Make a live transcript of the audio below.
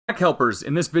Mac helpers.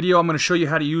 In this video I'm going to show you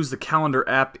how to use the calendar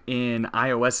app in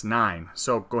iOS 9.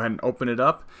 So go ahead and open it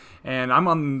up, and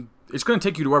it's going to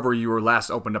take you to wherever you were last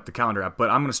opened up the calendar app, but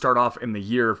I'm going to start off in the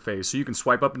year phase. So you can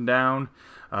swipe up and down,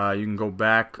 you can go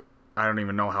back, I don't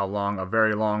even know how long, a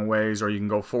very long ways, or you can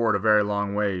go forward a very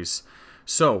long ways.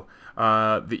 So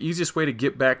the easiest way to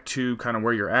get back to kind of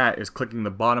where you're at is clicking the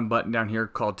bottom button down here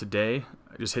called Today.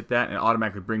 Just hit that and it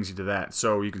automatically brings you to that.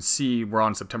 So you can see we're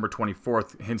on September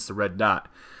 24th, hence the red dot.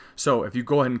 So if you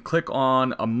go ahead and click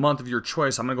on a month of your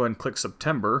choice, I'm going to go ahead and click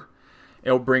September.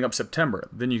 It'll bring up September.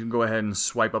 Then you can go ahead and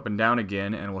swipe up and down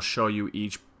again, and it will show you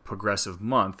each progressive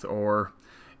month, or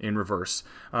in reverse.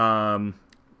 Once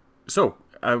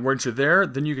you're there,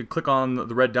 then you can click on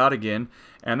the red dot again,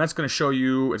 and that's going to show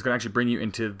you, it's going to actually bring you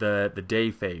into the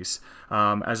day phase.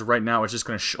 As of right now, it's just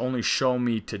going to only show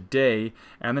me today,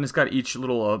 and then it's got each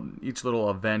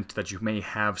little event that you may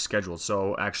have scheduled.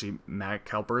 So actually, Mac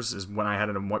Helpers is when I had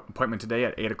an appointment today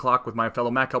at 8 o'clock with my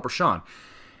fellow Mac Helper, Sean.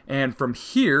 And from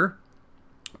here,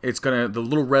 it's the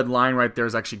little red line right there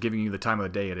is actually giving you the time of the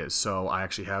day it is. So I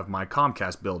actually have my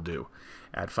Comcast bill due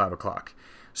at 5 o'clock.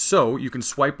 So you can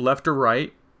swipe left or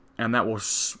right, and that will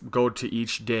go to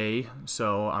each day.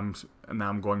 So now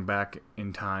I'm going back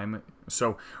in time.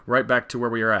 So right back to where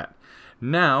we are at.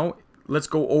 Now let's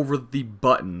go over the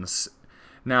buttons.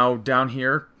 Now down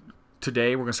here,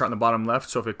 today, we're going to start on the bottom left.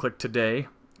 So if I click today,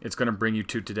 it's going to bring you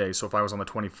to today. So if I was on the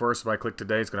 21st, if I click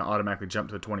today, it's going to automatically jump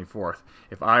to the 24th.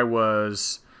 If I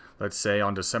was, let's say,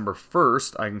 on December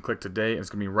 1st, I can click today, and it's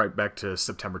going to be right back to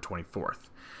September 24th.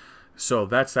 So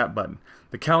that's that button.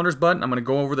 The calendars button, I'm going to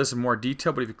go over this in more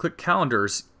detail, but if you click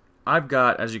calendars, I've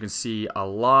got, as you can see, a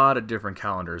lot of different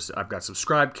calendars. I've got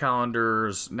subscribed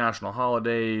calendars, national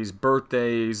holidays,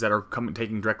 birthdays that are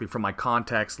taken directly from my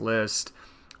contacts list,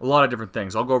 a lot of different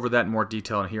things. I'll go over that in more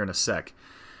detail here in a sec.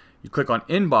 You click on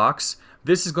inbox.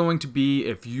 This is going to be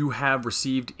if you have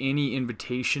received any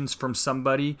invitations from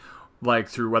somebody,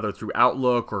 like whether through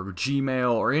Outlook or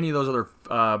Gmail or any of those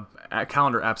other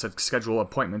calendar apps that schedule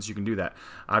appointments. You can do that.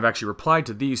 I've actually replied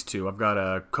to these two. I've got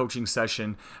a coaching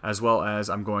session, as well as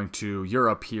I'm going to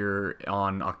Europe here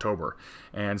on October,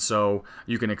 and so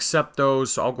you can accept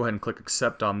those. So I'll go ahead and click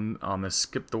accept on the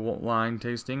skip the line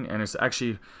tasting, and it's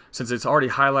actually, since it's already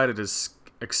highlighted as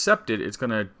accepted, it's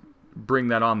going to bring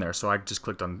that on there. So I just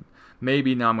clicked on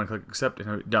maybe. Now I'm going to click accept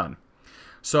and done.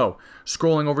 So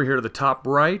scrolling over here to the top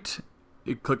right,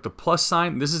 you click the plus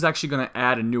sign. This is actually going to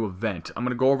add a new event. I'm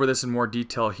going to go over this in more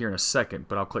detail here in a second,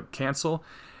 but I'll click cancel.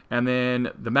 And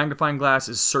then the magnifying glass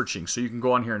is searching. So you can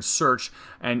go on here and search.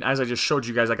 And as I just showed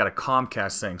you guys, I got a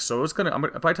Comcast thing. So it's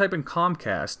if I type in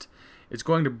Comcast, it's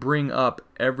going to bring up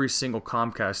every single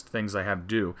Comcast things I have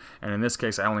due. And in this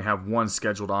case, I only have one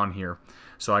scheduled on here.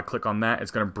 So I click on that. It's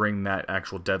going to bring that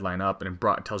actual deadline up, and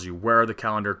it tells you where the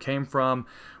calendar came from,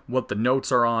 what the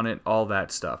notes are on it, all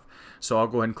that stuff. So I'll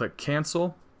go ahead and click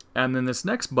cancel. And then this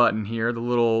next button here, the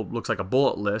little, looks like a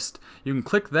bullet list, you can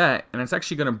click that, and it's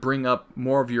actually going to bring up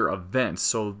more of your events.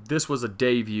 So this was a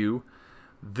day view.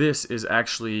 This is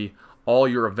actually all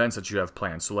your events that you have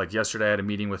planned. So like yesterday I had a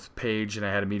meeting with Paige, and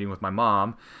I had a meeting with my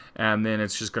mom, and then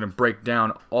it's just going to break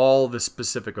down all the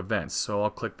specific events. So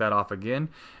I'll click that off again,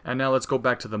 and now let's go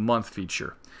back to the month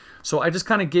feature. So I just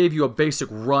kind of gave you a basic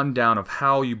rundown of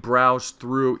how you browse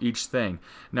through each thing.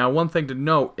 Now one thing to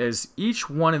note is each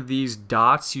one of these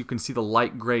dots, you can see the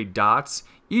light gray dots,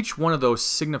 each one of those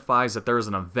signifies that there is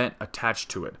an event attached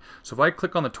to it. So if I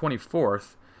click on the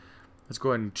 24th, let's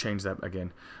go ahead and change that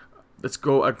again. Let's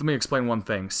go, let me explain one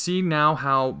thing. See now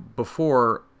how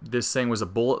before this thing was a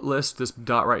bullet list, this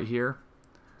dot right here,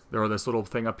 or this little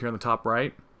thing up here in the top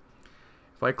right.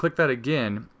 If I click that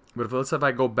again, but let's say if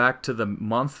I go back to the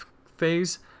month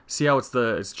phase, see how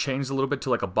it's changed a little bit to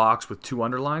like a box with two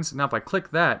underlines. Now if I click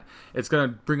that, it's going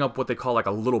to bring up what they call like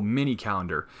a little mini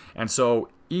calendar. And so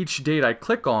each date I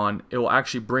click on, it will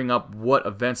actually bring up what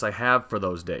events I have for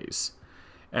those days.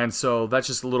 And so that's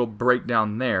just a little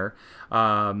breakdown there.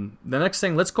 The next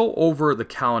thing, let's go over the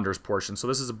calendars portion. So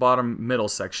this is the bottom middle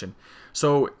section.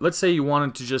 So let's say you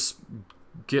wanted to just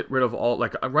get rid of all,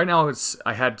 like right now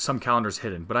I had some calendars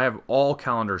hidden, but I have all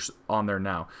calendars on there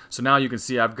now. So now you can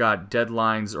see I've got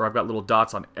deadlines, or I've got little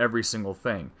dots on every single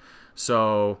thing.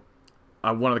 So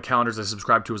one of the calendars I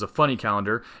subscribe to is a funny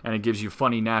calendar, and it gives you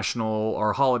funny national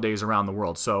or holidays around the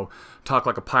world. So Talk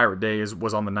Like a Pirate Day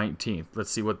was on the 19th.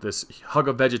 Let's see what this Hug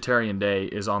a Vegetarian Day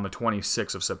is on the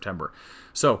 26th of September.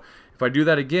 So if I do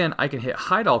that again, I can hit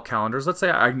hide all calendars. Let's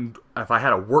say if I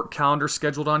had a work calendar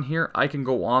scheduled on here, I can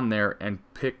go on there and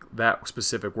pick that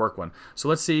specific work one. So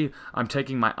let's see, I'm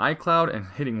taking my iCloud and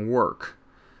hitting work.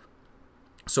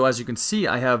 So as you can see,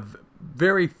 I have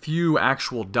very few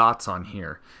actual dots on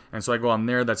here. And so I go on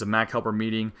there, that's a Mac Helper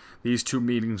meeting. These two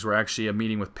meetings were actually a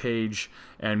meeting with Paige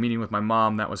and a meeting with my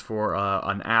mom. That was for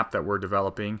an app that we're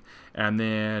developing. And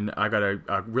then I got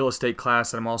a real estate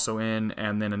class that I'm also in,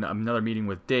 and then another meeting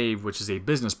with Dave, which is a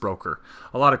business broker.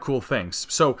 A lot of cool things.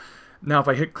 So now if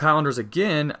I hit calendars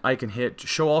again, I can hit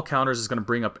show all calendars. Is going to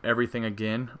bring up everything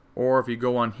again. Or if you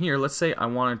go on here, let's say I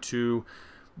wanted to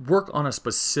work on a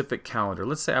specific calendar.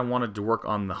 Let's say I wanted to work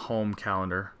on the home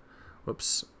calendar.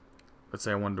 Whoops. Let's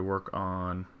say I wanted to work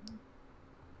on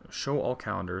show all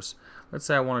calendars. Let's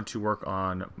say I wanted to work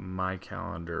on my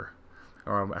calendar.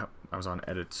 Or I was on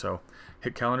edit. So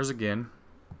hit calendars again.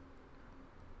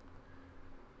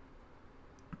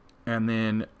 And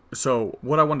then, so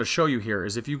what I wanted to show you here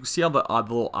is if you see how the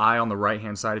little eye on the right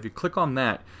hand side, if you click on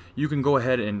that, you can go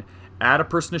ahead and add a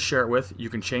person to share it with. You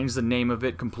can change the name of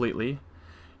it completely.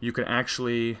 You can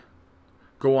actually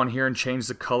go on here and change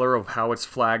the color of how it's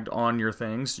flagged on your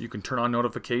things. You can turn on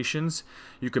notifications.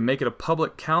 You can make it a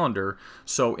public calendar,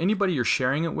 so anybody you're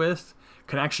sharing it with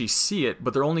can actually see it,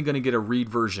 but they're only going to get a read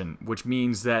version, which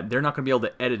means that they're not going to be able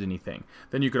to edit anything.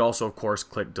 Then you could also, of course,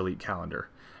 click delete calendar.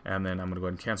 And then I'm going to go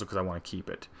ahead and cancel because I want to keep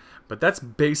it. But that's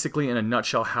basically in a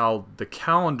nutshell how the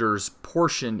calendars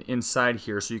portion inside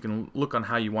here, so you can look on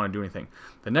how you want to do anything.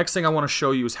 The next thing I want to show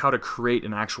you is how to create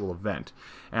an actual event.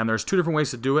 And there's two different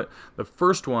ways to do it. The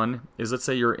first one is, let's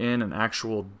say you're in an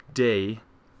actual day.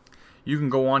 You can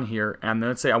go on here and then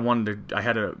let's say I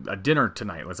had a dinner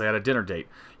tonight. Let's say I had a dinner date.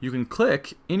 You can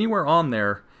click anywhere on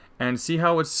there and see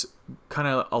how it's kind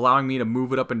of allowing me to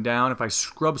move it up and down. If I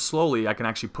scrub slowly, I can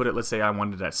actually put it, let's say I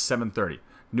wanted it at 7:30.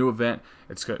 New event,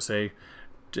 it's going to say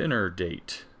dinner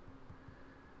date.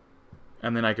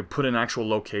 And then I could put an actual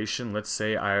location. Let's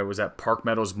say I was at Park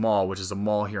Meadows Mall, which is a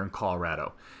mall here in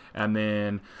Colorado. And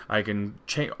then I can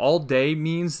change. All day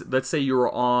means, let's say you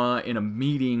were in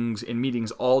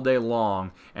meetings all day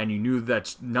long, and you knew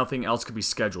that nothing else could be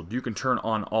scheduled. You can turn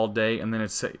on all day, and then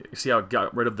see how it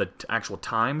got rid of the actual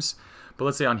times. But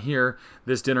let's say on here,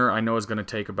 this dinner I know is going to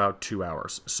take about 2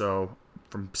 hours. So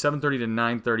from 7:30 to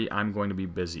 9:30, I'm going to be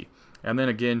busy. And then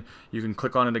again, you can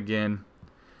click on it again.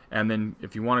 And then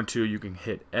if you wanted to, you can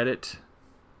hit edit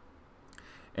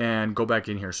and go back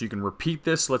in here. So you can repeat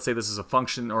this. Let's say this is a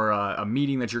function or a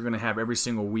meeting that you're going to have every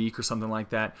single week or something like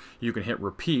that. You can hit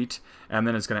repeat, and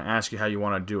then it's going to ask you how you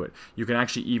want to do it. You can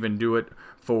actually even do it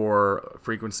for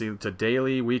frequency to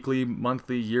daily, weekly,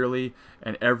 monthly, yearly,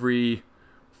 and every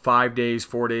 5 days,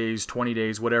 4 days, 20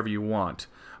 days, whatever you want.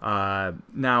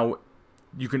 Now,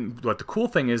 you can. What the cool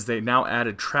thing is, they now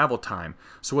added travel time.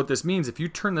 So what this means, if you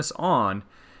turn this on,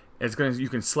 you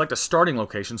can select a starting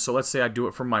location. So let's say I do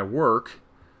it from my work.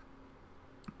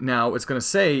 Now it's going to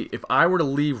say if I were to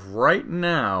leave right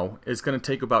now, it's going to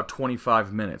take about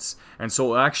 25 minutes. And so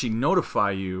it'll actually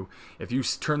notify you, if you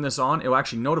turn this on, it'll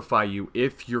actually notify you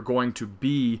if you're going to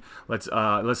be, let's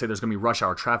say there's going to be rush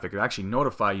hour traffic. It'll actually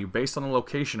notify you based on the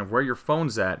location of where your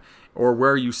phone's at or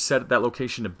where you set that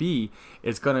location to be.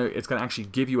 It's going to actually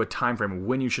give you a time frame of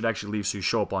when you should actually leave so you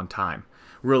show up on time.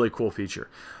 Really cool feature.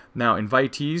 Now,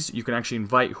 invitees, you can actually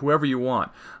invite whoever you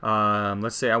want.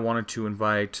 Let's say I wanted to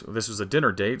invite, this was a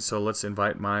dinner date, so let's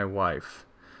invite my wife.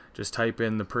 Just type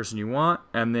in the person you want,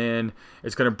 and then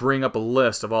it's going to bring up a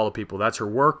list of all the people. That's her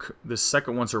work. This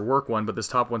second one's her work one, but this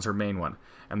top one's her main one.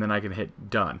 And then I can hit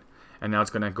done. And now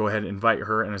it's going to go ahead and invite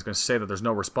her, and it's going to say that there's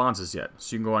no responses yet.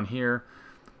 So you can go on here,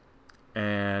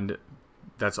 and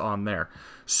that's on there.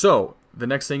 So the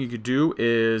next thing you could do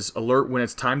is alert when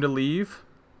it's time to leave.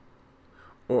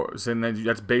 And then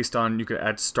that's based on, you can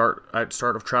add start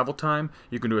of travel time.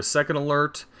 You can do a second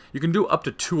alert. You can do up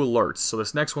to 2 alerts. So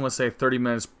this next one, let's say 30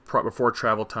 minutes before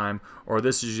travel time, or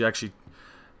this is actually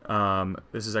at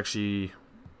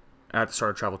the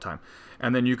start of travel time.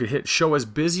 And then you could hit show as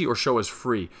busy or show as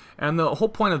free. And the whole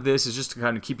point of this is just to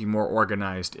kind of keep you more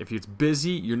organized. If it's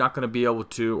busy, you're not going to be able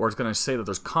to, or it's going to say that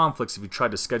there's conflicts if you try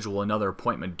to schedule another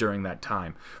appointment during that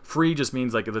time. Free just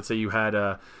means, like, let's say you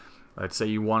had let's say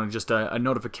you wanted just a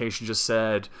notification just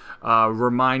said,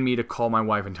 remind me to call my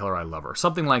wife and tell her I love her.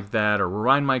 Something like that, or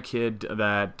remind my kid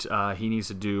that he needs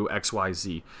to do X, Y,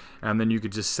 Z. And then you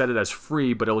could just set it as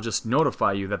free, but it'll just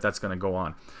notify you that that's going to go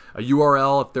on. A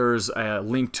URL, if there's a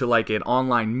link to like an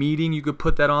online meeting, you could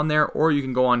put that on there, or you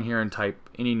can go on here and type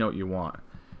any note you want.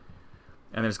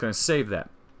 And then it's going to save that.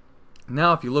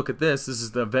 Now if you look at this, this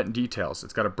is the event details.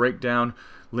 It's got a breakdown.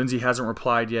 Lindsay hasn't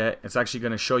replied yet. It's actually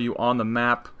going to show you on the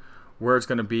map where it's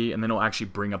going to be, and then it'll actually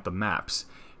bring up the maps.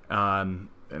 And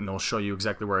it'll show you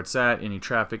exactly where it's at, any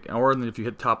traffic, or then if you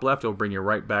hit top left, it'll bring you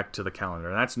right back to the calendar.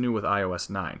 And that's new with iOS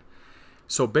 9.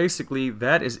 So basically,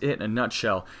 that is it in a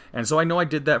nutshell. And so I know I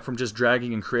did that from just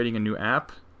dragging and creating a new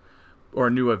app or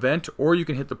a new event, or you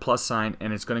can hit the plus sign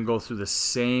and it's going to go through the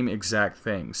same exact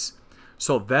things.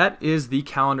 So that is the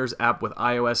Calendars app with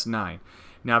iOS 9.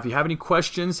 Now, if you have any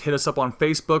questions, hit us up on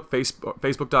Facebook,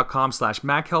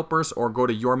 facebook.com/MacHelpers, or go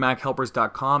to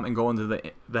yourmachelpers.com and go into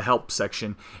the help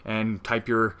section and type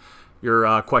your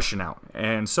question out.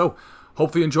 And so,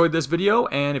 hopefully you enjoyed this video,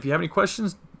 and if you have any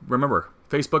questions, remember,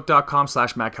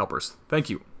 facebook.com/MacHelpers. Thank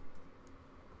you.